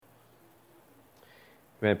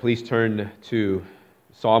Man, please turn to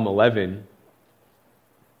Psalm 11.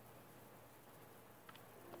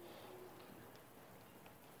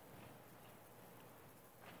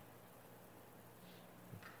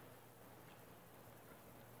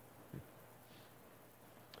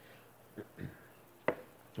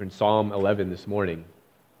 We're in Psalm 11 this morning.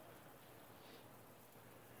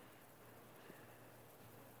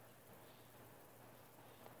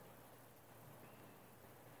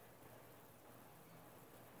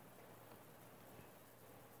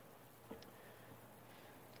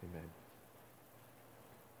 Amen.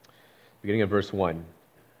 Beginning of verse 1.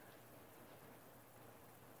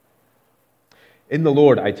 In the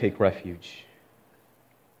Lord I take refuge.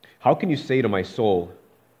 How can you say to my soul,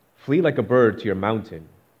 flee like a bird to your mountain?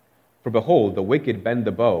 For behold, the wicked bend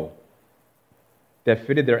the bow. They have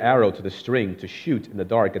fitted their arrow to the string to shoot in the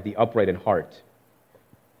dark at the upright in heart.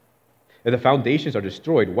 If the foundations are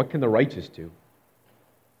destroyed, what can the righteous do?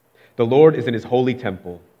 The Lord is in his holy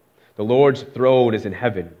temple. The Lord's throne is in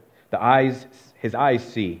heaven. His eyes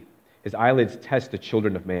see. His eyelids test the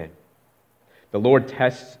children of man. The Lord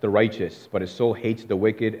tests the righteous, but his soul hates the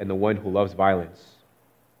wicked and the one who loves violence.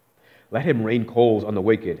 Let him rain coals on the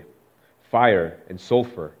wicked, fire and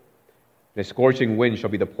sulfur, and a scorching wind shall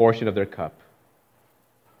be the portion of their cup.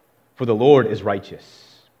 For the Lord is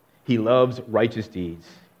righteous. He loves righteous deeds.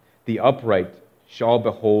 The upright shall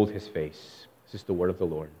behold his face. This is the word of the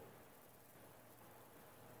Lord.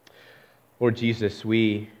 Lord Jesus,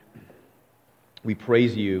 we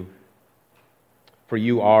praise you, for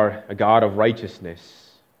you are a God of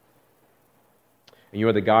righteousness, and you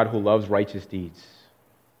are the God who loves righteous deeds.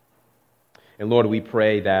 And Lord, we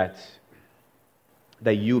pray that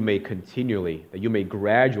you may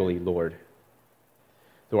gradually, Lord,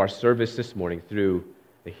 through our service this morning, through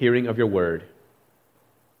the hearing of your word,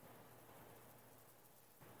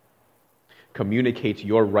 communicate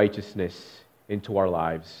your righteousness into our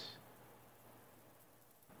lives.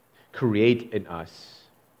 Create in us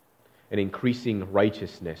an increasing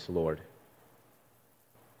righteousness, Lord.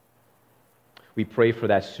 We pray for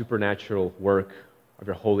that supernatural work of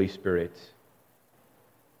your Holy Spirit.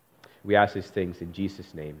 We ask these things in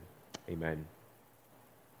Jesus' name. Amen.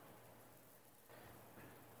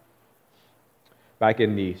 Back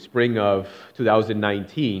in the spring of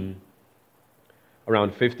 2019,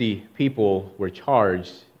 around 50 people were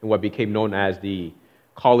charged in what became known as the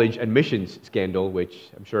college admissions scandal, which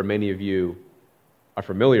I'm sure many of you are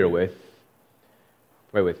familiar with,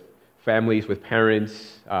 right, with families, with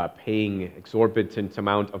parents paying exorbitant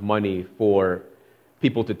amount of money for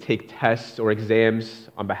people to take tests or exams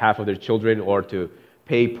on behalf of their children, or to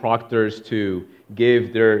pay proctors to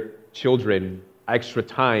give their children extra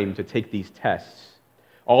time to take these tests,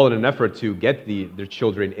 all in an effort to get their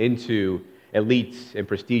children into elite and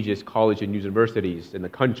prestigious college and universities in the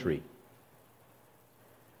country.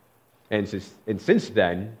 And since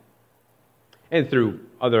then,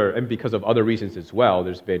 and because of other reasons as well,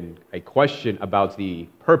 there's been a question about the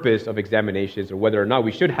purpose of examinations, or whether or not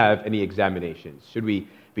we should have any examinations. Should we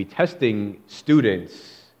be testing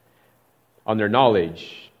students on their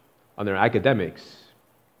knowledge, on their academics?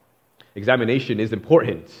 Examination is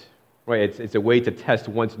important, right? It's a way to test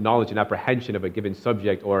one's knowledge and apprehension of a given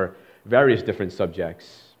subject or various different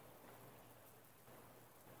subjects.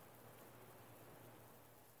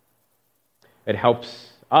 It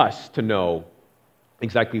helps us to know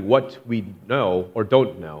exactly what we know or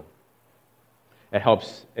don't know. It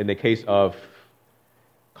helps, in the case of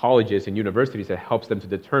colleges and universities, it helps them to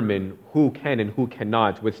determine who can and who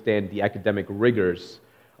cannot withstand the academic rigors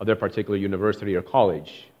of their particular university or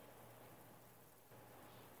college.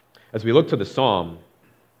 As we look to the psalm,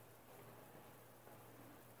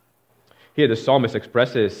 here the psalmist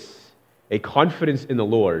expresses a confidence in the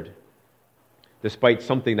Lord despite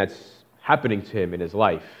something that's happening to him in his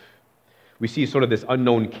life. We see sort of this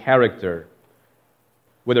unknown character,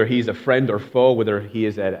 whether he's a friend or foe, whether he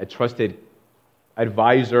is a trusted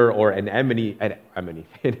advisor or an enemy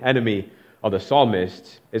of the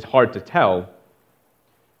psalmist, is hard to tell.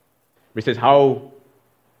 He says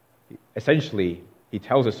essentially, he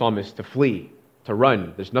tells the psalmist to flee, to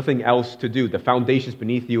run. There's nothing else to do. The foundations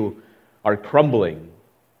beneath you are crumbling.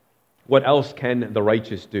 What else can the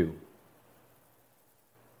righteous do?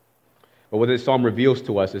 But what this psalm reveals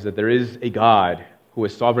to us is that there is a God who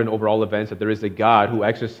is sovereign over all events, that there is a God who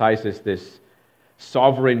exercises this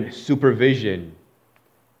sovereign supervision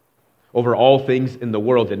over all things in the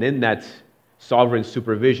world. And in that sovereign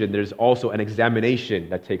supervision, there's also an examination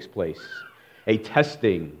that takes place, a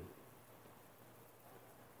testing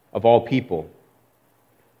of all people.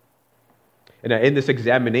 And in this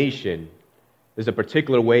examination, there's a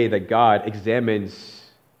particular way that God examines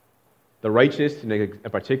the righteous in a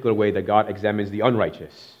particular way that God examines the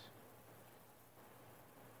unrighteous.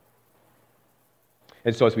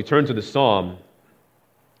 And so as we turn to the psalm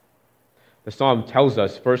tells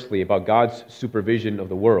us, firstly, about God's supervision of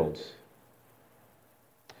the world.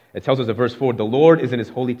 It tells us in verse 4, "The Lord is in his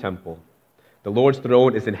holy temple. The Lord's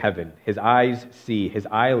throne is in heaven. His eyes see, his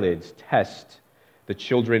eyelids test the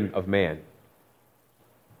children of man."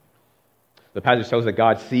 The passage tells us that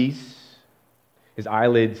God sees, his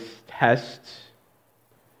eyelids test.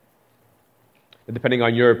 And depending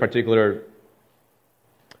on your particular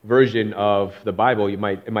version of the Bible, it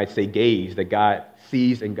might say gaze, that God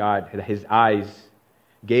sees and his eyes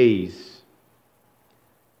gaze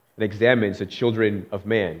and examines the children of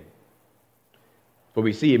man. What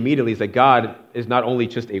we see immediately is that God is not only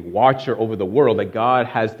just a watcher over the world, that God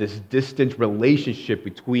has this distant relationship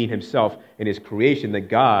between himself and his creation, that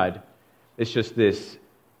God is just this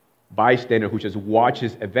bystander who just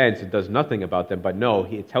watches events and does nothing about them. But no,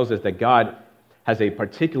 it tells us that God has a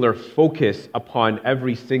particular focus upon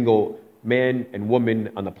every single man and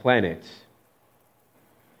woman on the planet.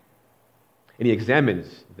 And he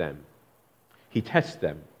examines them. He tests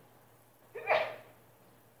them.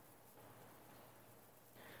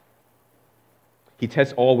 He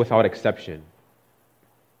tests all without exception.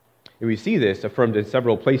 And we see this affirmed in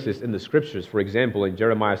several places in the Scriptures. For example, in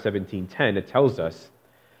Jeremiah 17:10, it tells us,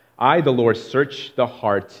 "I, the Lord, search the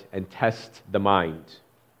heart and test the mind,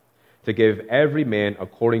 to give every man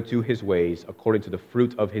according to his ways, according to the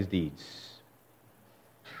fruit of his deeds."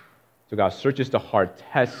 So God searches the heart,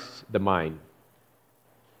 tests the mind.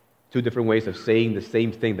 Two different ways of saying the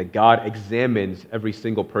same thing, that God examines every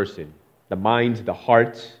single person. The mind, the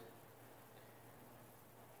heart.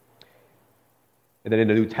 And then in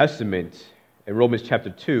the New Testament, in Romans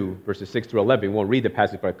chapter 2, verses 6 through 11, we won't read the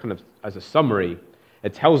passage, but kind of as a summary,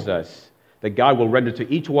 it tells us that God will render to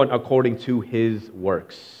each one according to his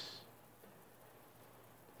works.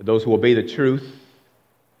 Those who obey the truth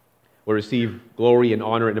will receive glory and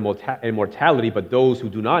honor and immortality, but those who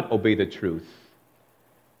do not obey the truth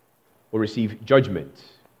will receive judgment.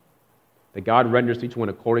 That God renders to each one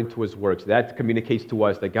according to his works. That communicates to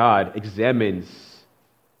us that God examines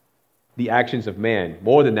the actions of man.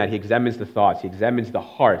 More than that, he examines the thoughts, he examines the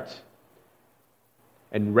heart,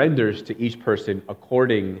 and renders to each person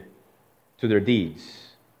according to their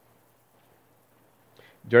deeds.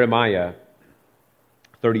 Jeremiah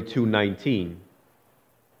 32:19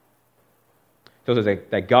 tells us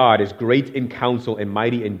that God is great in counsel and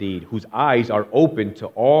mighty in deed, whose eyes are open to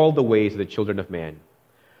all the ways of the children of man,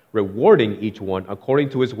 rewarding each one according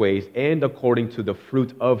to his ways and according to the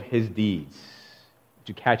fruit of his deeds. Did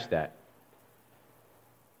you catch that?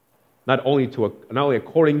 Not only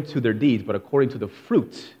according to their deeds, but according to the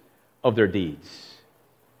fruit of their deeds.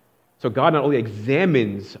 So God not only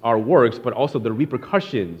examines our works, but also the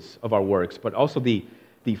repercussions of our works, but also the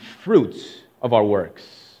fruits of our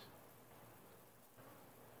works.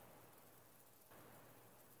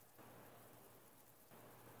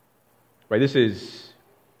 Right? This is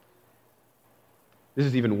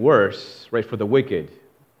even worse, right, for the wicked.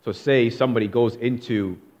 So say somebody goes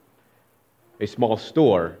into a small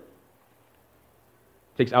store,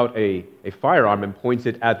 takes out a firearm and points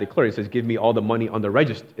it at the clerk and says, "Give me all the money in the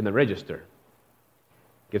register."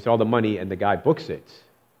 Gives all the money and the guy books it.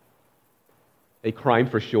 A crime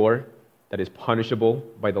for sure that is punishable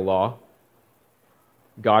by the law.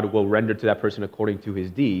 God will render to that person according to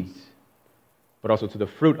his deeds, but also to the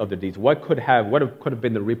fruit of the deeds. What could have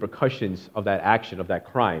been the repercussions of that action, of that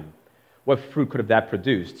crime? What fruit could have that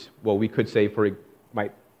produced? Well, we could say, for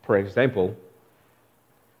example,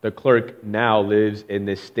 the clerk now lives in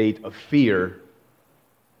this state of fear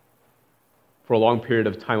for a long period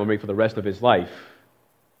of time, or maybe for the rest of his life.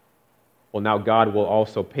 Well, now God will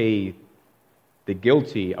also pay the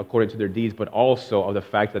guilty according to their deeds, but also of the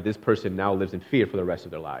fact that this person now lives in fear for the rest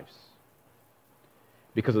of their lives.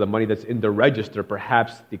 Because of the money that's in the register,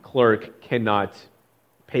 perhaps the clerk cannot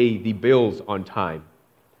pay the bills on time.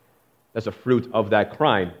 That's a fruit of that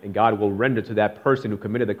crime, and God will render to that person who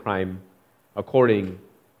committed the crime according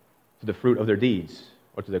to the fruit of their deeds,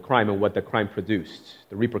 or to the crime and what the crime produced,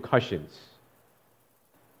 the repercussions.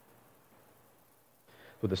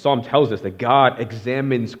 So the psalm tells us that God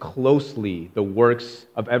examines closely the works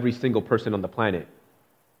of every single person on the planet,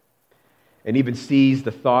 and even sees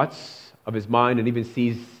the thoughts of his mind, and even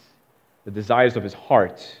sees the desires of his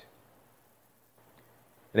heart,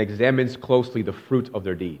 and examines closely the fruit of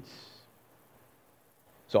their deeds.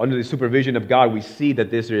 So under the supervision of God, we see that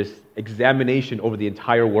there is examination over the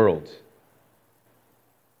entire world.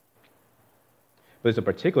 But there's a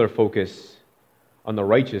particular focus on the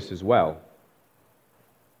righteous as well.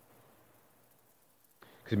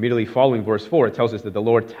 Because immediately following verse 4, it tells us that the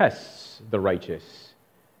Lord tests the righteous.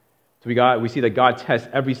 So we see that God tests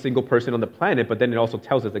every single person on the planet, but then it also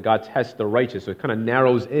tells us that God tests the righteous. So it kind of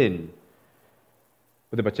narrows in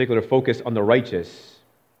with a particular focus on the righteous.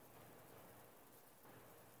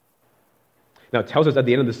 Now, it tells us at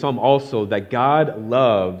the end of the psalm also that God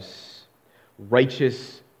loves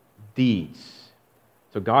righteous deeds.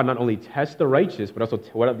 So God not only tests the righteous, but also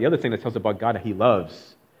the other thing that tells us about God that he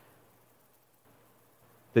loves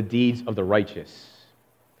the deeds of the righteous.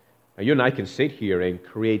 Now, you and I can sit here and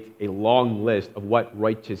create a long list of what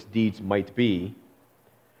righteous deeds might be,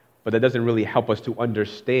 but that doesn't really help us to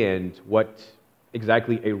understand what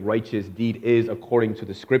exactly a righteous deed is according to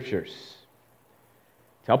the Scriptures.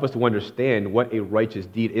 To help us to understand what a righteous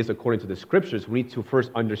deed is according to the Scriptures, we need to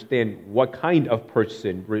first understand what kind of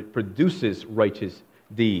person produces righteous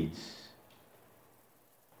deeds.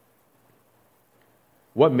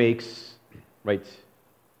 What makes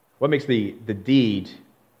the deed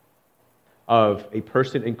of a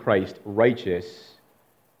person in Christ righteous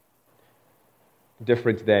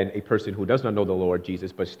different than a person who does not know the Lord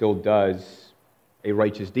Jesus but still does a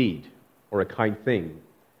righteous deed or a kind thing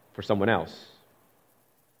for someone else?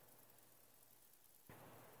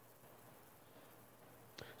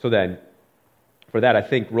 So then, for that, I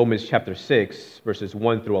think Romans chapter 6, verses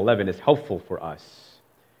 1 through 11 is helpful for us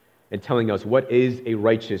in telling us what is a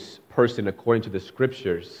righteous person according to the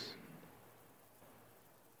Scriptures.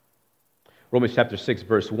 Romans chapter 6,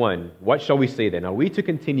 verse 1, what shall we say then? Are we to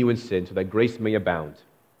continue in sin so that grace may abound?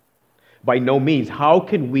 By no means. How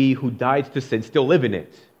can we who died to sin still live in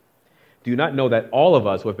it? Do you not know that all of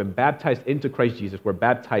us who have been baptized into Christ Jesus were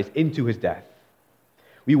baptized into his death?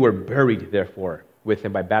 We were buried, therefore, with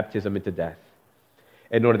him by baptism into death,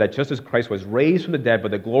 in order that just as Christ was raised from the dead by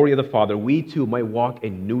the glory of the Father, we too might walk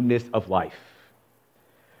in newness of life.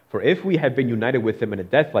 For if we have been united with him in a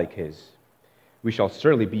death like his, we shall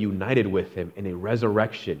certainly be united with him in a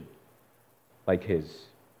resurrection like his.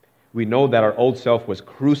 We know that our old self was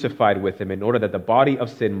crucified with him in order that the body of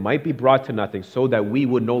sin might be brought to nothing, so that we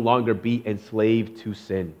would no longer be enslaved to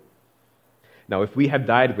sin. Now, if we have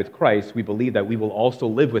died with Christ, we believe that we will also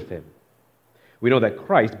live with him. We know that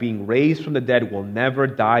Christ, being raised from the dead, will never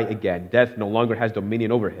die again. Death no longer has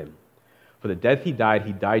dominion over him. For the death he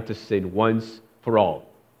died to sin once for all.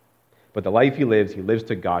 But the life he lives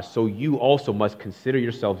to God. So you also must consider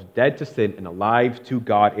yourselves dead to sin and alive to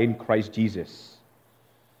God in Christ Jesus.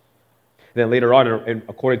 And then later on,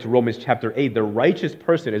 according to Romans chapter 8, the righteous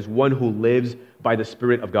person is one who lives by the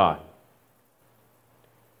Spirit of God.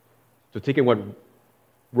 So taking what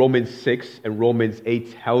Romans 6 and Romans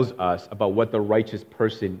 8 tells us about what the righteous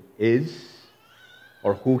person is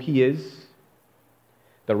or who he is.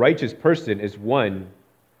 The righteous person is one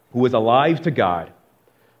who is alive to God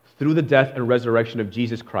through the death and resurrection of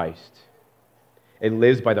Jesus Christ and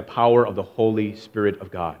lives by the power of the Holy Spirit of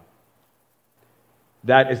God.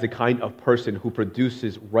 That is the kind of person who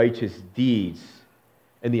produces righteous deeds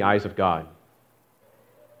in the eyes of God.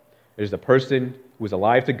 It is the person who is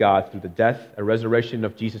alive to God through the death and resurrection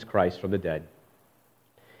of Jesus Christ from the dead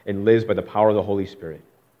and lives by the power of the Holy Spirit.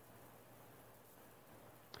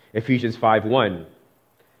 Ephesians 5:1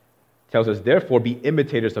 tells us, therefore, be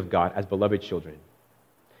imitators of God as beloved children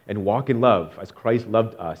and walk in love as Christ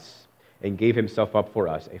loved us and gave himself up for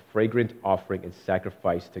us, a fragrant offering and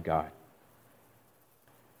sacrifice to God.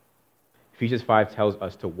 Ephesians 5 tells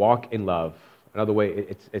us to walk in love. Another way,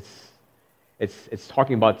 it's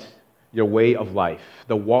talking about your way of life,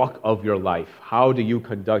 the walk of your life. How do you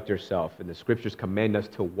conduct yourself? And the Scriptures command us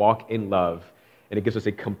to walk in love. And it gives us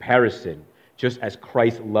a comparison, just as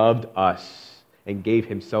Christ loved us and gave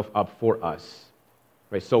himself up for us.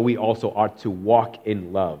 Right? So we also are to walk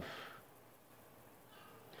in love.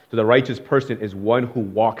 So the righteous person is one who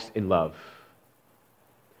walks in love,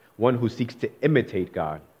 one who seeks to imitate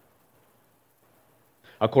God.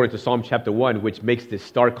 According to Psalm chapter 1, which makes this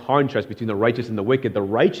stark contrast between the righteous and the wicked, the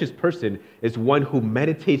righteous person is one who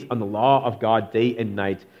meditates on the law of God day and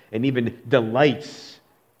night and even delights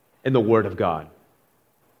in the word of God.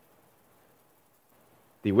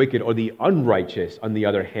 The wicked or the unrighteous, on the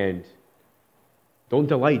other hand, don't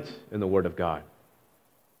delight in the word of God.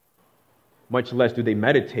 Much less do they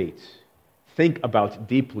meditate, think about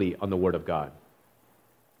deeply on the word of God.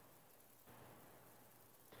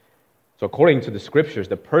 So according to the Scriptures,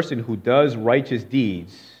 the person who does righteous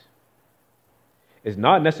deeds is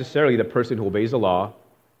not necessarily the person who obeys the law.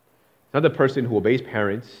 It's not the person who obeys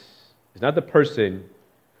parents. It's not the person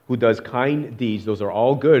who does kind deeds. Those are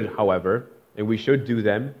all good, however, and we should do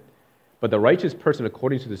them. But the righteous person,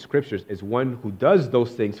 according to the Scriptures, is one who does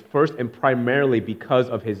those things first and primarily because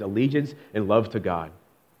of his allegiance and love to God.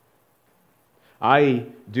 I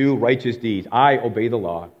do righteous deeds. I obey the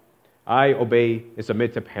law. I obey and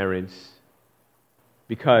submit to parents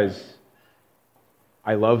because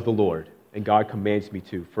I love the Lord and God commands me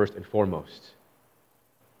to, first and foremost.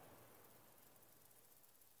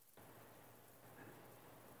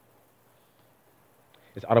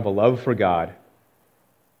 It's out of a love for God,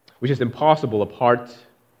 which is impossible apart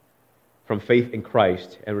from faith in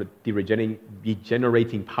Christ and the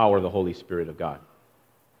regenerating power of the Holy Spirit of God.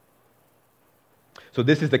 So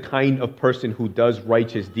this is the kind of person who does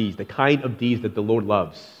righteous deeds, the kind of deeds that the Lord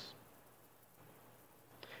loves.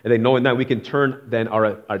 And then knowing that, we can turn then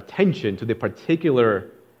our attention to the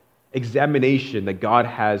particular examination that God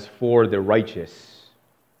has for the righteous.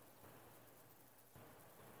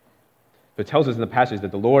 So it tells us in the passage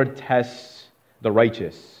that the Lord tests the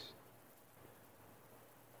righteous.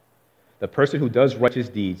 The person who does righteous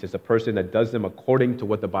deeds is a person that does them according to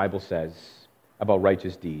what the Bible says about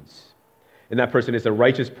righteous deeds. And that person is a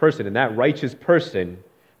righteous person. And that righteous person,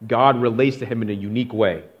 God relates to him in a unique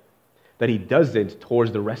way that he doesn't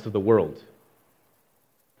towards the rest of the world.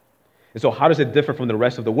 And so how does it differ from the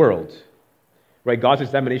rest of the world? Right? God's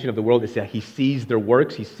examination of the world is that he sees their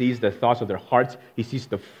works, he sees the thoughts of their hearts, he sees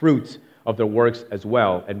the fruits of their works as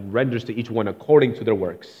well, and renders to each one according to their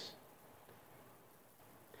works.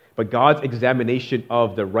 But God's examination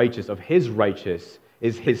of the righteous, of his righteous,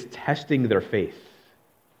 is his testing their faith.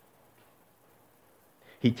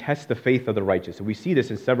 He tests the faith of the righteous. And we see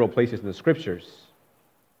this in several places in the Scriptures.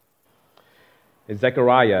 In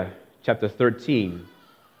Zechariah chapter 13,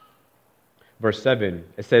 verse 7,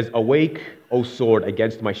 it says, "Awake, O sword,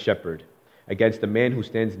 against my shepherd, against the man who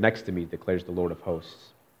stands next to me, declares the Lord of hosts.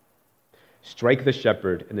 Strike the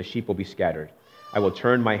shepherd, and the sheep will be scattered. I will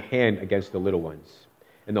turn my hand against the little ones.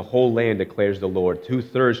 In the whole land, declares the Lord,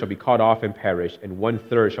 2/3 shall be cut off and perish, and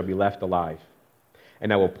 1/3 shall be left alive.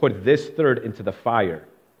 And I will put this third into the fire,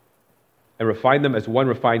 and refine them as one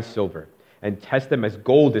refines silver, and test them as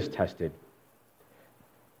gold is tested.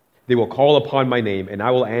 They will call upon my name, and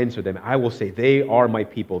I will answer them. I will say, they are my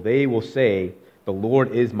people. They will say, the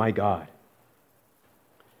Lord is my God."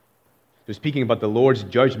 They're speaking about the Lord's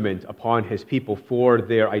judgment upon his people for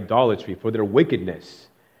their idolatry, for their wickedness.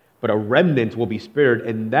 But a remnant will be spared,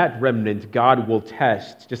 and that remnant God will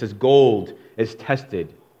test, just as gold is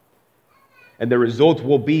tested. And the result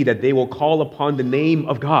will be that they will call upon the name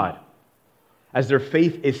of God. As their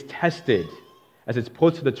faith is tested, as it's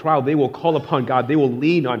put to the trial, they will call upon God. They will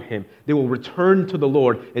lean on him. They will return to the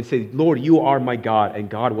Lord and say, "Lord, you are my God." And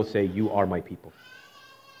God will say, "You are my people."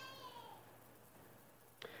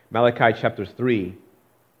 Malachi chapter 3,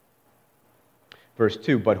 verse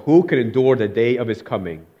 2, "But who can endure the day of his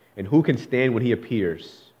coming? And who can stand when he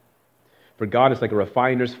appears? For God is like a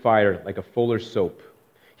refiner's fire, like a fuller's soap.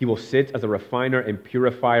 He will sit as a refiner and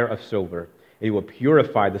purifier of silver, and he will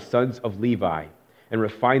purify the sons of Levi, and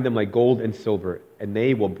refine them like gold and silver, and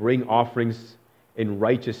they will bring offerings in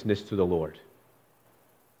righteousness to the Lord."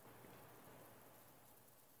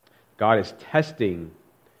 God is testing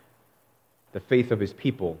the faith of his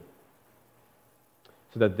people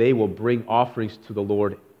so that they will bring offerings to the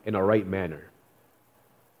Lord in a right manner,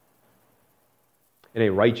 in a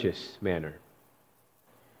righteous manner.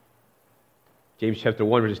 James chapter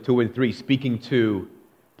 1, verses 2 and 3, speaking to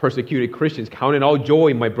persecuted Christians, "Count it all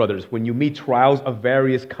joy, my brothers, when you meet trials of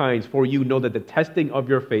various kinds, for you know that the testing of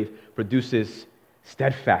your faith produces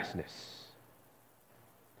steadfastness."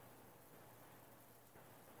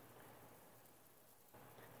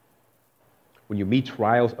 When you meet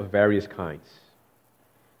trials of various kinds,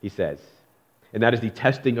 he says, and that is the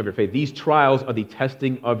testing of your faith. These trials are the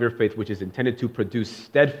testing of your faith, which is intended to produce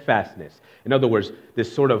steadfastness. In other words,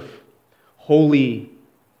 this sort of holy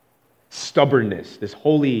stubbornness, this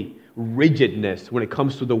holy rigidness when it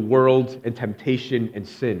comes to the world and temptation and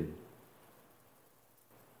sin.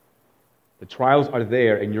 The trials are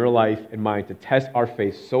there in your life and mine to test our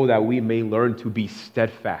faith so that we may learn to be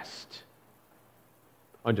steadfast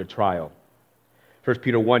under trial. 1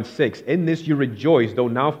 Peter 1:6, "In this you rejoice, though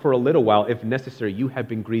now for a little while, if necessary, you have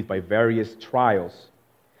been grieved by various trials,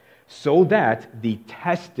 so that the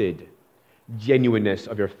tested genuineness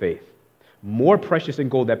of your faith, more precious than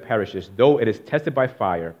gold that perishes, though it is tested by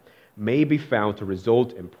fire, may be found to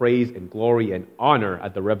result in praise and glory and honor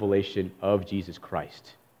at the revelation of Jesus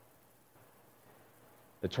Christ."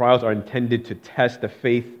 The trials are intended to test the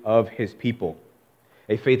faith of his people,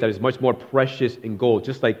 a faith that is much more precious in gold,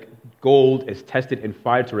 just like gold is tested in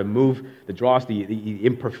fire to remove the dross, the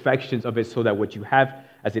imperfections of it, so that what you have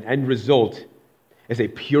as an end result is a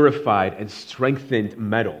purified and strengthened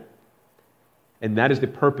metal. And that is the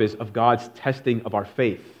purpose of God's testing of our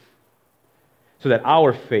faith, so that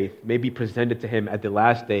our faith may be presented to him at the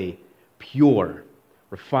last day, pure,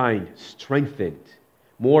 refined, strengthened,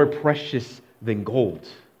 more precious than gold,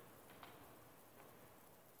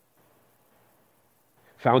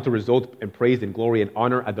 found to result in praise and glory and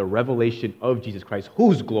honor at the revelation of Jesus Christ.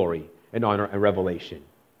 Whose glory and honor and revelation?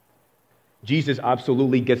 Jesus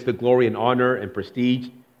absolutely gets the glory and honor and prestige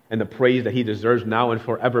and the praise that he deserves now and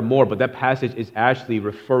forevermore. But that passage is actually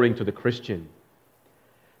referring to the Christian.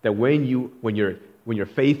 That when your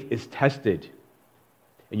faith is tested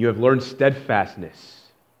and you have learned steadfastness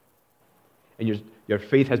and your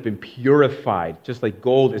faith has been purified, just like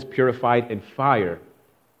gold is purified in fire,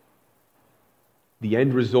 the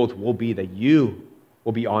end result will be that you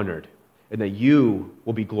will be honored and that you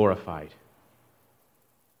will be glorified.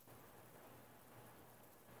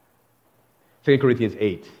 2 Corinthians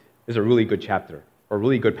 8 is a really good chapter, or a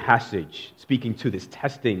really good passage speaking to this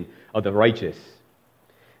testing of the righteous.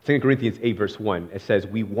 2 Corinthians 8 verse 1, it says,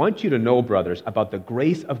 "We want you to know, brothers, about the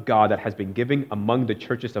grace of God that has been given among the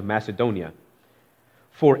churches of Macedonia.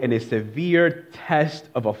 For in a severe test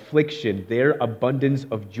of affliction, their abundance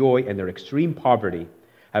of joy and their extreme poverty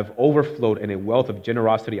have overflowed in a wealth of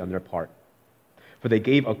generosity on their part. For they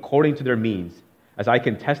gave according to their means, as I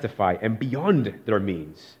can testify, and beyond their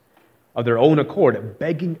means, of their own accord,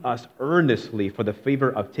 begging us earnestly for the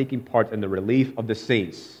favor of taking part in the relief of the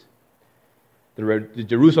saints." The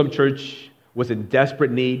Jerusalem church was in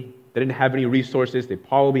desperate need. They didn't have any resources. They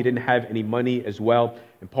probably didn't have any money as well.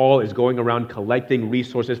 And Paul is going around collecting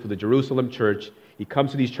resources for the Jerusalem church. He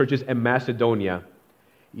comes to these churches in Macedonia,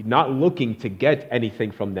 not looking to get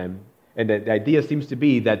anything from them. And the idea seems to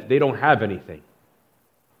be that they don't have anything.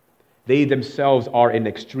 They themselves are in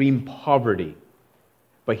extreme poverty.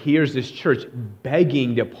 But here's this church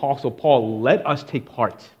begging the Apostle Paul, let us take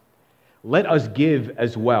part. Let us give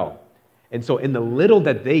as well. And so in the little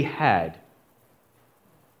that they had,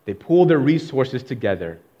 they pooled their resources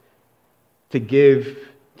together to give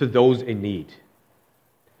to those in need.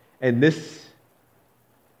 And this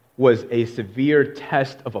was a severe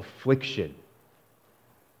test of affliction.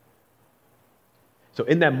 So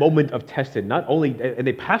in that moment of testing, not only, and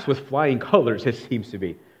they passed with flying colors, it seems to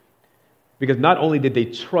be, because not only did they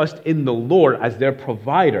trust in the Lord as their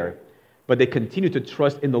provider, but they continued to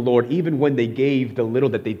trust in the Lord even when they gave the little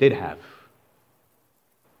that they did have.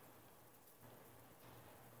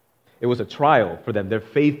 It was a trial for them. Their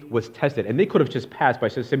faith was tested. And they could have just passed by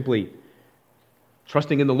just simply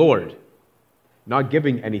trusting in the Lord, not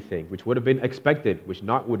giving anything, which would have been expected, which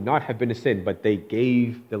would not have been a sin, but they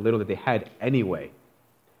gave the little that they had anyway.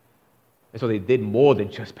 And so they did more than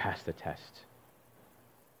just pass the test.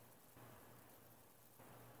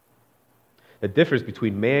 The difference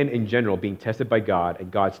between man in general being tested by God and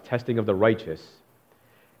God's testing of the righteous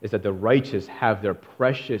is that the righteous have their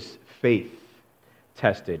precious faith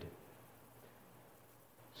tested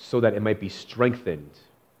so that it might be strengthened,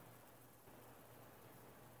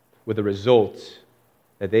 with the result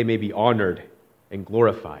that they may be honored and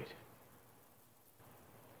glorified.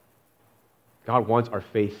 God wants our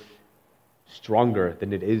faith stronger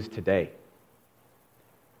than it is today.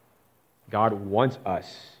 God wants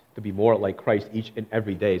us to be more like Christ each and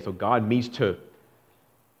every day. So God means to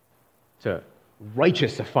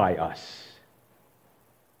righteousify us.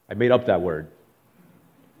 I made up that word.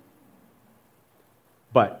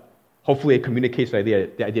 But hopefully it communicates the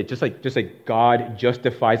idea just like God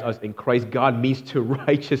justifies us in Christ, God means to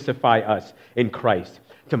righteousify us in Christ,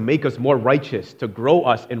 to make us more righteous, to grow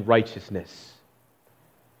us in righteousness.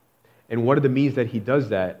 And one of the means that he does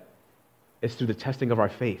that is through the testing of our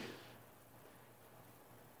faith.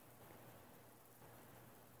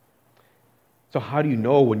 So how do you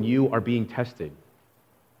know when you are being tested?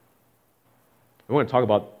 I want to talk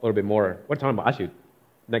about a little bit more. We're talking about, actually,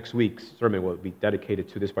 next week's sermon will be dedicated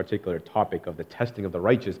to this particular topic of the testing of the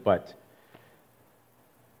righteous. But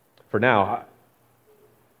for now,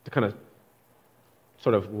 to kind of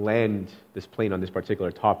sort of land this plane on this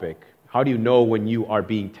particular topic, how do you know when you are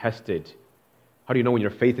being tested? How do you know when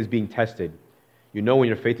your faith is being tested? You know when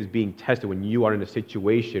your faith is being tested when you are in a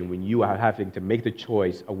situation when you are having to make the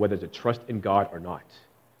choice of whether to trust in God or not.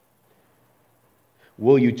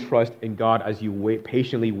 Will you trust in God as you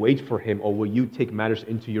patiently wait for him, or will you take matters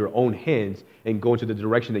into your own hands and go into the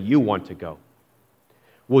direction that you want to go?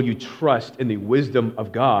 Will you trust in the wisdom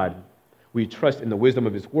of God? Will you trust in the wisdom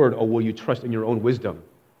of his word, or will you trust in your own wisdom?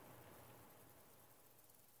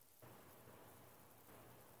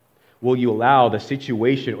 Will you allow the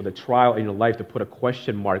situation or the trial in your life to put a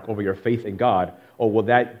question mark over your faith in God, or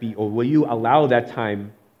will you allow that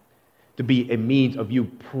time to be a means of you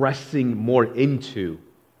pressing more into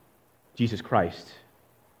Jesus Christ?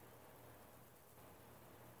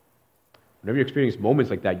 Whenever you experience moments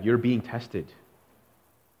like that, you're being tested.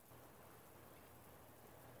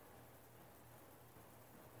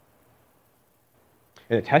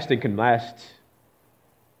 And the testing can last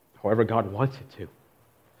however God wants it to. It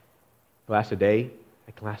can last a day,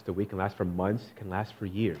 it can last a week, it can last for months, it can last for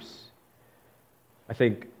years. I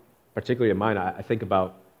think, particularly in mine, I think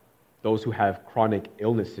about those who have chronic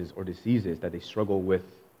illnesses or diseases that they struggle with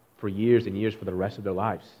for years and years for the rest of their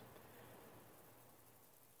lives.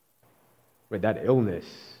 Right, that illness,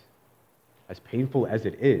 as painful as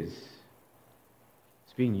it is,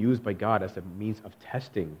 it's being used by God as a means of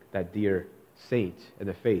testing that dear saint in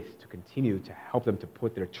the faith to continue to help them to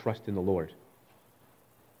put their trust in the Lord.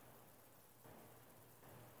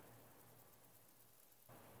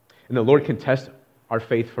 And the Lord can test our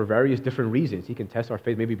faith for various different reasons. He can test our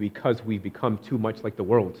faith maybe because we've become too much like the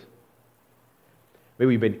world. Maybe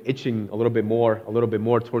we've been itching a little bit more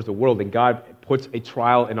towards the world, and God puts a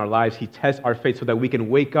trial in our lives. He tests our faith so that we can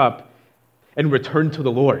wake up and return to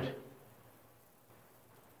the Lord.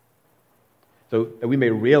 So that we may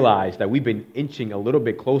realize that we've been inching a little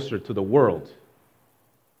bit closer to the world.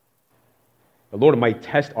 The Lord might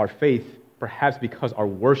test our faith perhaps because our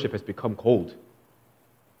worship has become cold.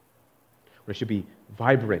 It should be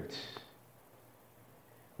vibrant.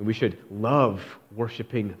 And we should love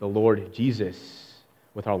worshiping the Lord Jesus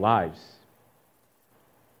with our lives.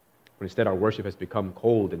 But instead our worship has become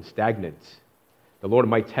cold and stagnant. The Lord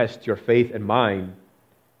might test your faith and mine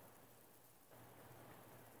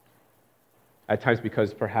at times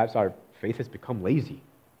because perhaps our faith has become lazy.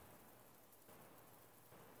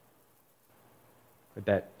 But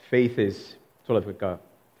that faith is sort of like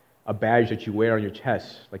a badge that you wear on your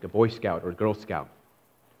chest, like a Boy Scout or a Girl Scout.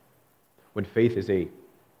 When faith is a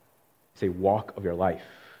walk of your life.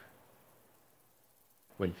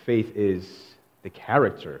 When faith is the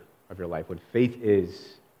character of your life. When faith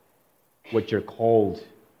is what you're called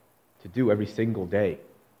to do every single day.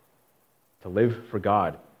 To live for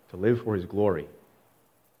God. To live for His glory.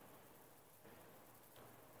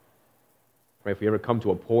 Right? If we ever come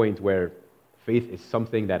to a point where faith is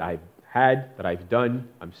something that I've had, that I've done,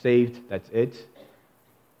 I'm saved, that's it.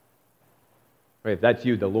 Right? If that's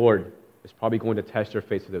you, the Lord is probably going to test your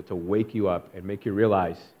faith to wake you up and make you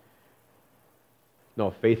realize,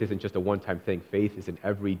 no, faith isn't just a one-time thing. Faith is an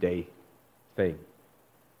everyday thing.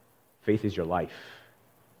 Faith is your life.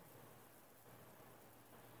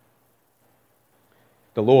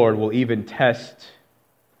 The Lord will even test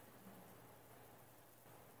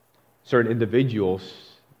certain individuals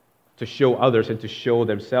to show others and to show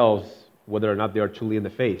themselves whether or not they are truly in the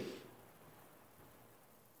faith.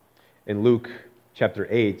 In Luke chapter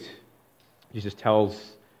 8, Jesus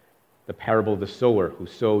tells the parable of the sower who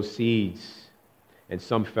sows seeds, and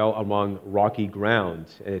some fell among rocky ground.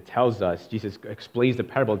 And it tells us, Jesus explains the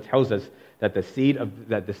parable and tells us that the seed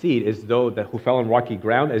is who fell on rocky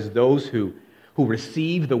ground as those who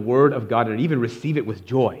receive the word of God and even receive it with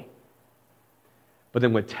joy. But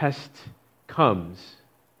then when test comes,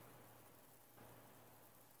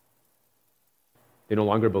 they no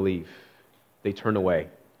longer believe. They turn away.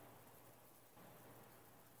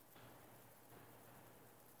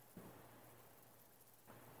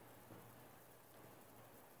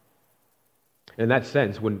 In that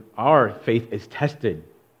sense, when our faith is tested,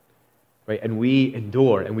 right, and we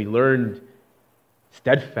endure and we learn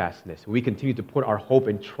steadfastness, we continue to put our hope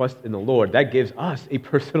and trust in the Lord, that gives us a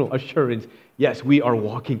personal assurance, yes, we are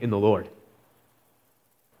walking in the Lord.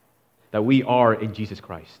 That we are in Jesus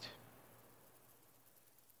Christ.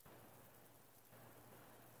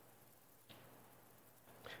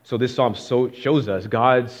 So this psalm shows us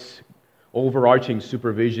God's overarching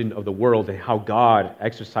supervision of the world and how God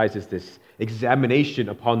exercises this examination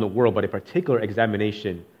upon the world, but a particular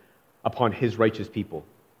examination upon His righteous people.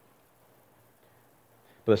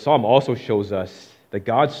 But the psalm also shows us that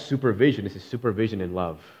God's supervision is His supervision in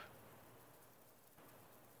love.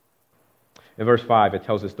 In verse 5, it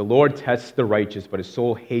tells us, "The Lord tests the righteous, but His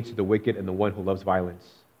soul hates the wicked and the one who loves violence.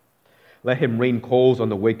 Let Him rain coals on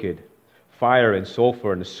the wicked. Fire and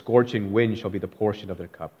sulfur and a scorching wind shall be the portion of their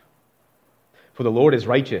cup. For the Lord is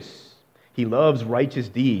righteous. He loves righteous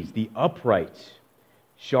deeds. The upright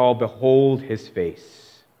shall behold His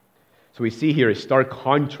face." So we see here a stark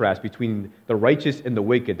contrast between the righteous and the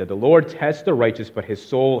wicked, that the Lord tests the righteous, but His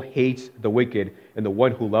soul hates the wicked and the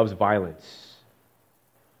one who loves violence.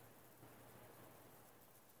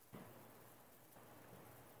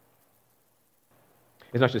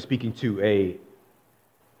 It's not just speaking to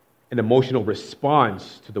an emotional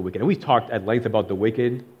response to the wicked. And we talked at length about the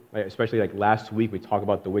wicked, right? Especially like last week, we talked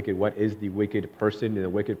about the wicked. What is the wicked person? And the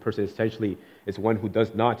wicked person essentially is one who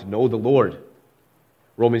does not know the Lord.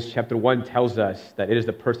 Romans chapter 1 tells us that it is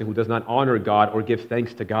the person who does not honor God or give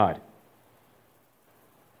thanks to God.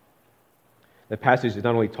 The passage is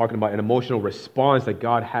not only talking about an emotional response that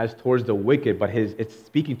God has towards the wicked, but it's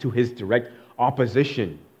speaking to his direct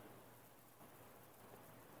opposition.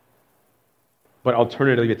 But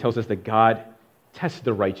alternatively, it tells us that God tests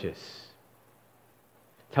the righteous,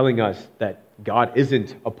 telling us that God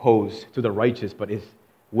isn't opposed to the righteous, but is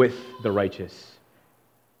with the righteous.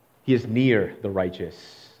 He is near the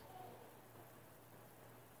righteous.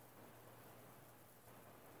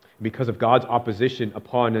 Because of God's opposition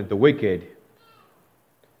upon the wicked,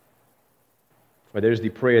 there's the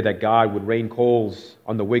prayer that God would rain coals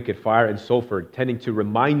on the wicked, fire and sulfur, tending to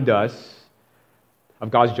remind us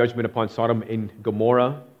of God's judgment upon Sodom and Gomorrah,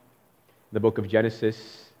 in the book of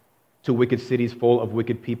Genesis, two wicked cities full of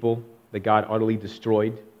wicked people that God utterly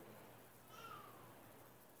destroyed.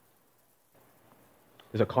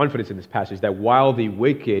 There's a confidence in this passage that while the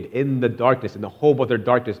wicked in the darkness, in the hope of their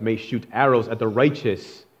darkness, may shoot arrows at the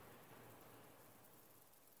righteous,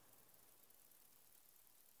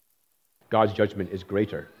 God's judgment is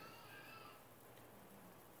greater.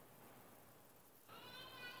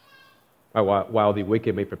 While the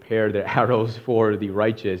wicked may prepare their arrows for the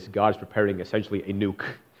righteous, God is preparing essentially a nuke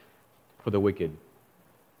for the wicked.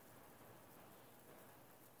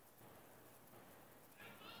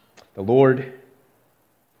 The Lord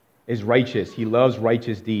is righteous. He loves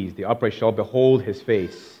righteous deeds. The upright shall behold his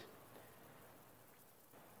face.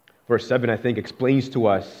 Verse 7, I think, explains to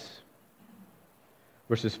us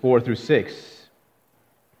verses 4 through 6,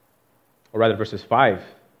 or rather verses 5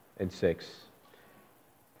 and 6.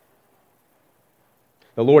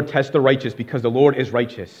 The Lord tests the righteous because the Lord is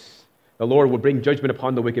righteous. The Lord will bring judgment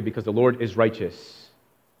upon the wicked because the Lord is righteous.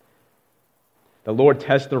 The Lord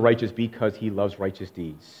tests the righteous because he loves righteous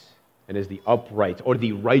deeds and is the upright or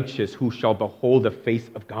the righteous who shall behold the face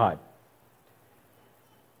of God.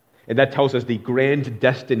 And that tells us the grand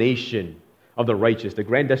destination of the righteous, the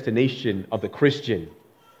grand destination of the Christian,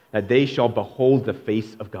 that they shall behold the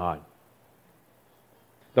face of God.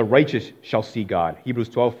 The righteous shall see God. Hebrews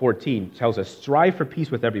 12:14 tells us, strive for peace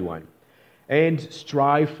with everyone, and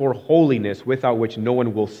strive for holiness, without which no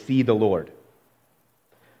one will see the Lord.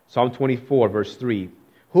 Psalm 24, verse 3,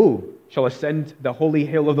 who shall ascend the holy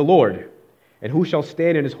hill of the Lord, and who shall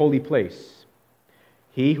stand in his holy place?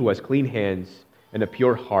 He who has clean hands and a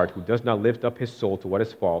pure heart, who does not lift up his soul to what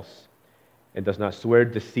is false, and does not swear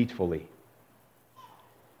deceitfully.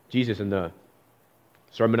 Jesus in the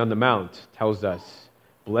Sermon on the Mount tells us,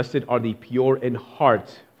 blessed are the pure in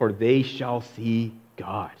heart, for they shall see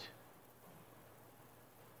God.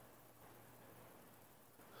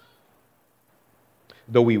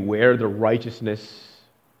 Though we wear the righteousness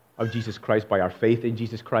of Jesus Christ by our faith in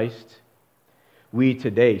Jesus Christ, we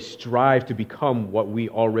today strive to become what we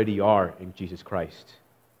already are in Jesus Christ.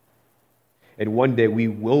 And one day we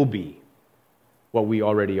will be what we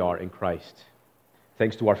already are in Christ,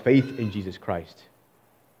 thanks to our faith in Jesus Christ.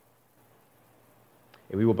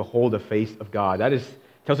 And we will behold the face of God. That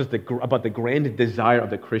tells us about the grand desire of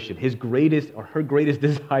the Christian. His greatest or her greatest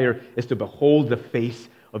desire is to behold the face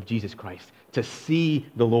of Jesus Christ, to see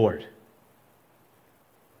the Lord.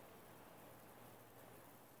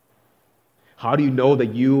 How do you know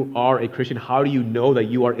that you are a Christian? How do you know that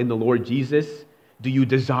you are in the Lord Jesus? Do you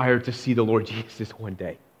desire to see the Lord Jesus one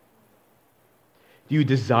day? Do you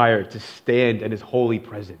desire to stand in his holy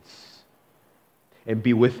presence and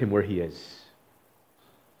be with him where he is?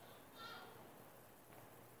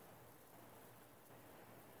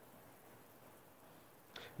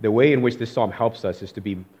 The way in which this psalm helps us is to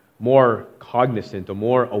be more cognizant or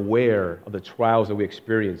more aware of the trials that we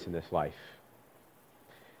experience in this life,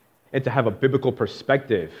 and to have a biblical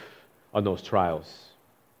perspective on those trials.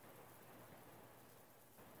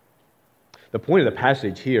 The point of the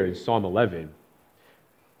passage here in Psalm 11,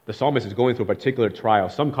 the psalmist is going through a particular trial.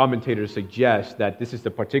 Some commentators suggest that this is the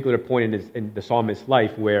particular point in the psalmist's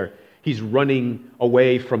life where he's running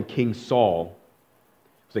away from King Saul,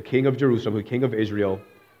 who's the king of Jerusalem, the king of Israel,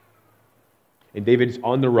 and David's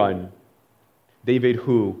on the run. David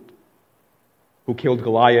who killed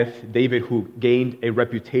Goliath, David who gained a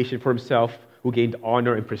reputation for himself, who gained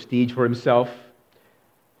honor and prestige for himself.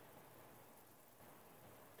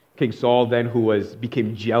 King Saul then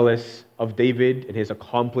became jealous of David and his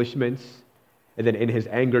accomplishments, and then in his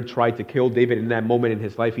anger tried to kill David. In that moment in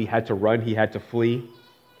his life, he had to run, he had to flee.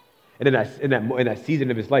 And in that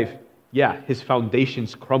season of his life, his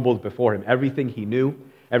foundations crumbled before him. Everything he knew,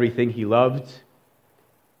 everything he loved,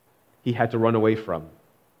 he had to run away from,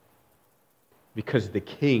 because the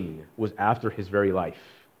king was after his very life.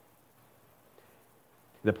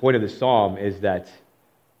 The point of this psalm is that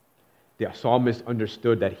the psalmist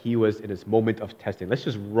understood that he was in his moment of testing. Let's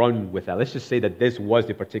just run with that. Let's just say that this was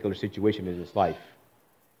the particular situation in his life.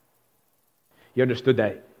 He understood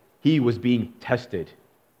that he was being tested.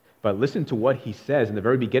 But listen to what he says in the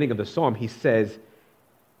very beginning of the psalm. He says,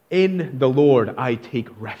 "In the Lord I take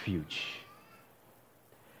refuge."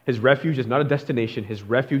 His refuge is not a destination. His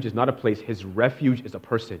refuge is not a place. His refuge is a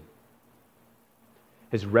person.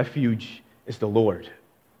 His refuge is the Lord.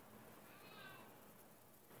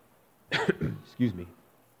 Excuse me. It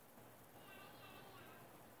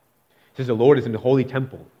says the Lord is in the holy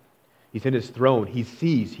temple. He's in his throne. He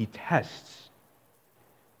sees, he tests.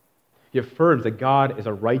 He affirms that God is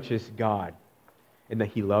a righteous God and that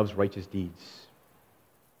he loves righteous deeds.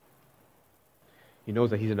 He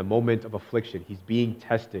knows that he's in a moment of affliction. He's being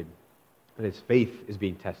tested, and his faith is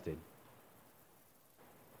being tested.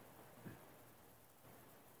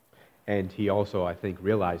 And he also, I think,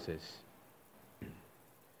 realizes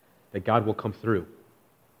that God will come through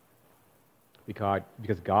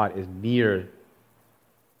because God is near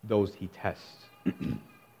those he tests.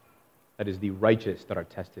 That is the righteous that are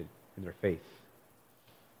tested in their faith.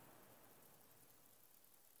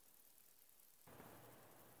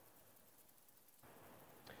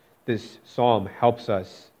 This psalm helps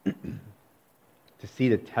us to see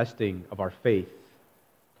the testing of our faith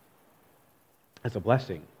as a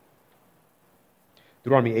blessing.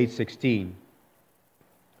 Deuteronomy 8:16,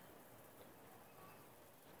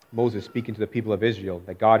 Moses speaking to the people of Israel,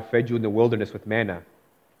 that God fed you in the wilderness with manna,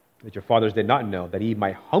 that your fathers did not know, that he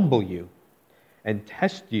might humble you and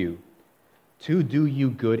test you to do you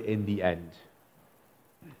good in the end.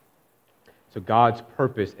 So God's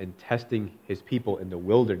purpose in testing his people in the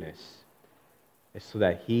wilderness is so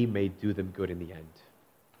that he may do them good in the end.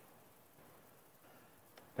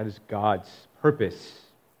 That is God's purpose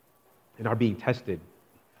in our being tested,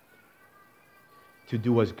 to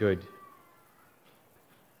do us good.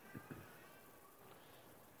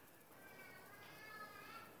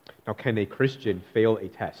 Now, can a Christian fail a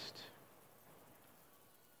test?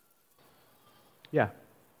 Yeah.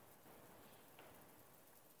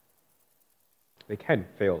 They can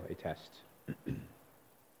fail a test.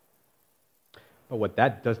 But what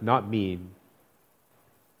that does not mean,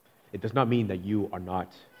 it does not mean that you are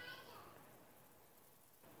not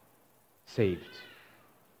saved.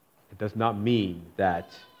 It does not mean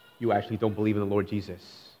that you actually don't believe in the Lord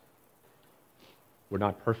Jesus. We're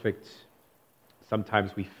not perfect.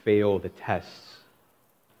 Sometimes we fail the tests.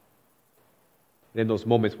 And in those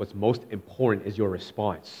moments, what's most important is your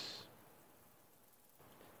response.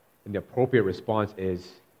 And the appropriate response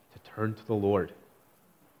is to turn to the Lord,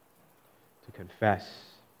 to confess,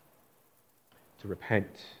 to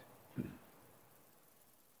repent.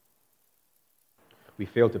 We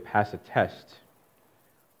fail to pass a test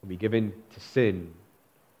when we give in to sin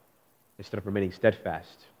instead of remaining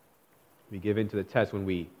steadfast. We give in to the test when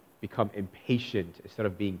we become impatient instead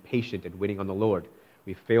of being patient and waiting on the Lord.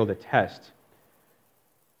 We fail the test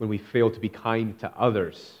when we fail to be kind to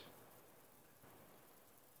others,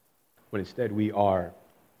 when instead we are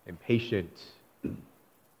impatient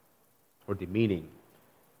or demeaning.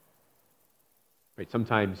 Right?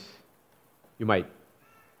 Sometimes you might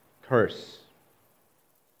curse.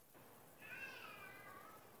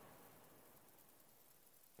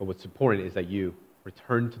 But what's important is that you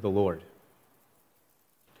return to the Lord.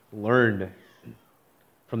 Learn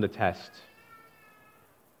from the test.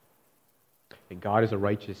 And God is a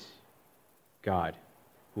righteous God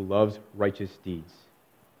who loves righteous deeds.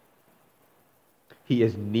 He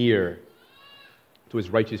is near to his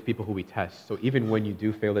righteous people who we test. So even when you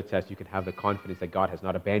do fail the test, you can have the confidence that God has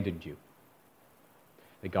not abandoned you,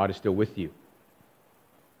 that God is still with you,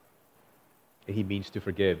 and he means to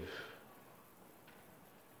forgive.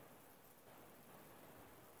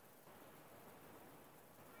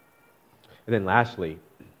 And then lastly,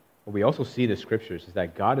 what we also see in the scriptures is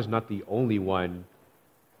that God is not the only one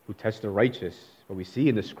who tests the righteous, but we see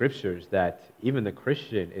in the scriptures that even the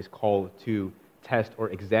Christian is called to test or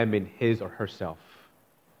examine his or herself.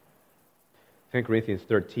 2 Corinthians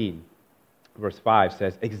 13, verse 5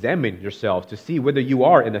 says, "Examine yourselves to see whether you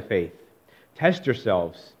are in the faith. Test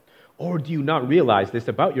yourselves. Or do you not realize this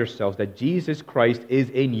about yourselves, that Jesus Christ is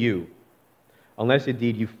in you, unless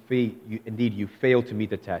indeed you fail to meet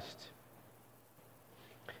the test?"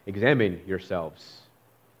 Examine yourselves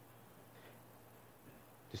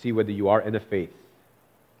to see whether you are in the faith,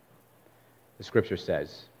 the scripture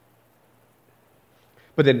says.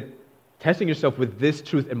 But then, testing yourself with this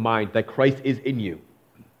truth in mind, that Christ is in you.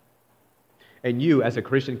 And you, as a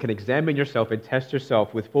Christian, can examine yourself and test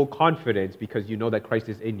yourself with full confidence because you know that Christ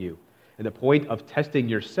is in you. And the point of testing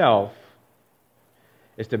yourself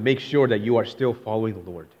is to make sure that you are still following the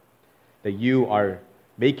Lord, that you are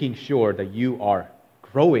making sure that you are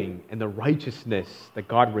growing in the righteousness that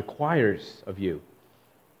God requires of you.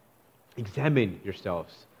 Examine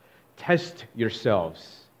yourselves. Test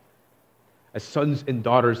yourselves as sons and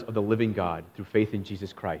daughters of the living God through faith in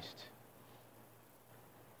Jesus Christ.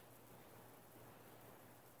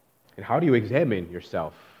 And how do you examine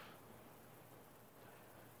yourself?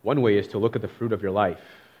 One way is to look at the fruit of your life.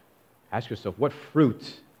 Ask yourself, what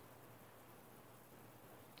fruit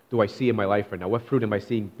do I see in my life right now? What fruit am I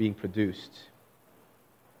seeing being produced?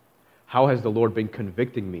 How has the Lord been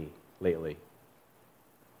convicting me lately?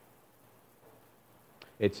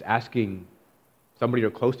 It's asking somebody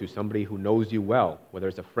you're close to, somebody who knows you well, whether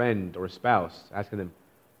it's a friend or a spouse, asking them,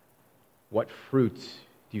 what fruit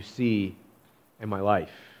do you see in my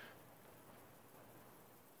life?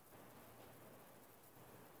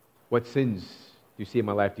 What sins do you see in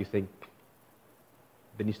my life do you think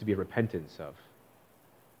there needs to be a repentance of?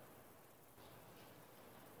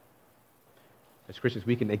 As Christians,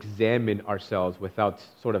 we can examine ourselves without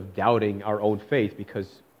sort of doubting our own faith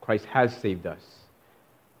because Christ has saved us.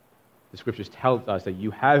 The Scriptures tell us that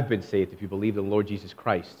you have been saved if you believe in the Lord Jesus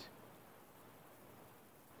Christ.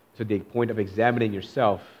 So the point of examining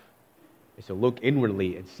yourself is to look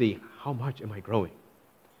inwardly and see, how much am I growing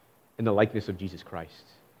in the likeness of Jesus Christ?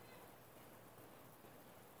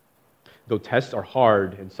 Though tests are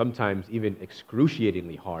hard and sometimes even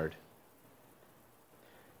excruciatingly hard,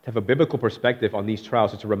 to have a biblical perspective on these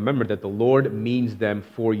trials is to remember that the Lord means them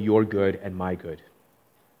for your good and my good,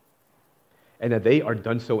 and that they are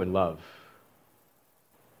done so in love.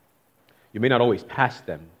 You may not always pass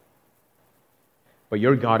them, but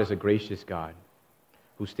your God is a gracious God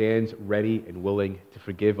who stands ready and willing to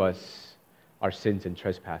forgive us our sins and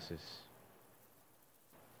trespasses.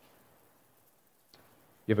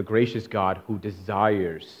 You have a gracious God who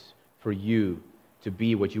desires for you to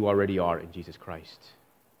be what you already are in Jesus Christ.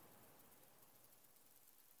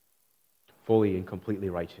 Fully and completely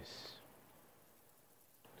righteous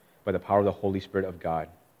by the power of the Holy Spirit of God.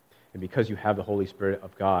 And because you have the Holy Spirit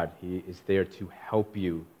of God, He is there to help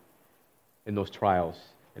you in those trials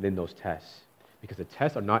and in those tests. Because the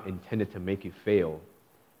tests are not intended to make you fail.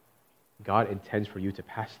 God intends for you to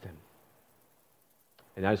pass them.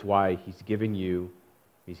 And that is why He's given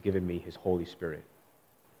me His Holy Spirit.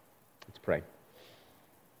 Let's pray.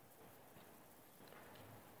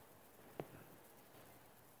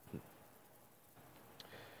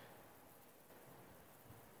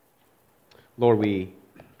 Lord, we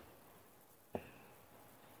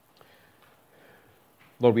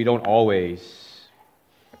don't always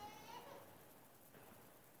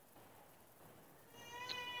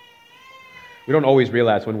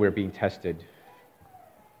realize when we're being tested.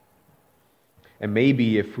 And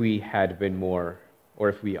maybe if we had been more, or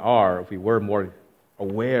if we were more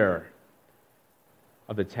aware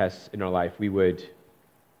of the tests in our life, we would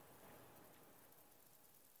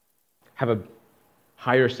have a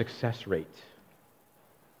higher success rate.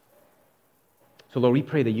 So Lord, we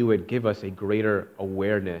pray that you would give us a greater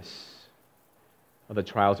awareness of the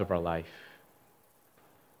trials of our life.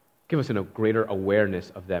 Give us a greater awareness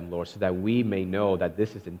of them, Lord, so that we may know that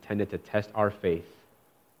this is intended to test our faith,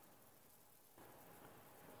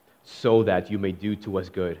 so that you may do to us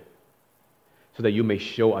good, so that you may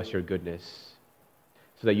show us your goodness,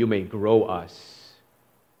 so that you may grow us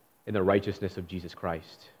in the righteousness of Jesus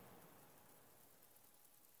Christ.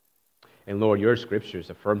 And Lord, your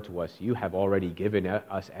Scriptures affirm to us you have already given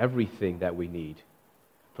us everything that we need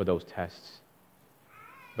for those tests.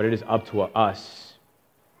 But it is up to us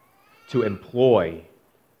to employ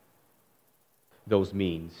those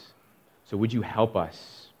means. So would you help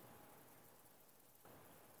us?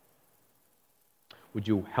 Would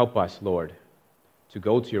you help us, Lord, to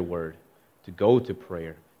go to your word, to go to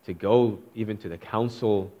prayer, to go even to the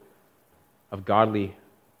counsel of godly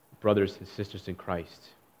brothers and sisters in Christ?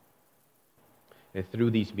 And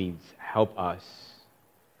through these means, help us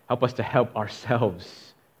to help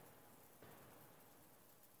ourselves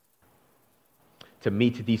to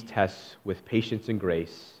meet these tests with patience and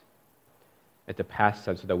grace and to pass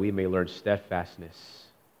them so that we may learn steadfastness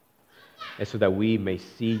and so that we may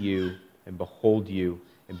see you and behold you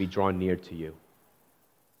and be drawn near to you.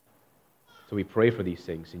 So we pray for these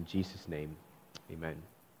things in Jesus' name. Amen.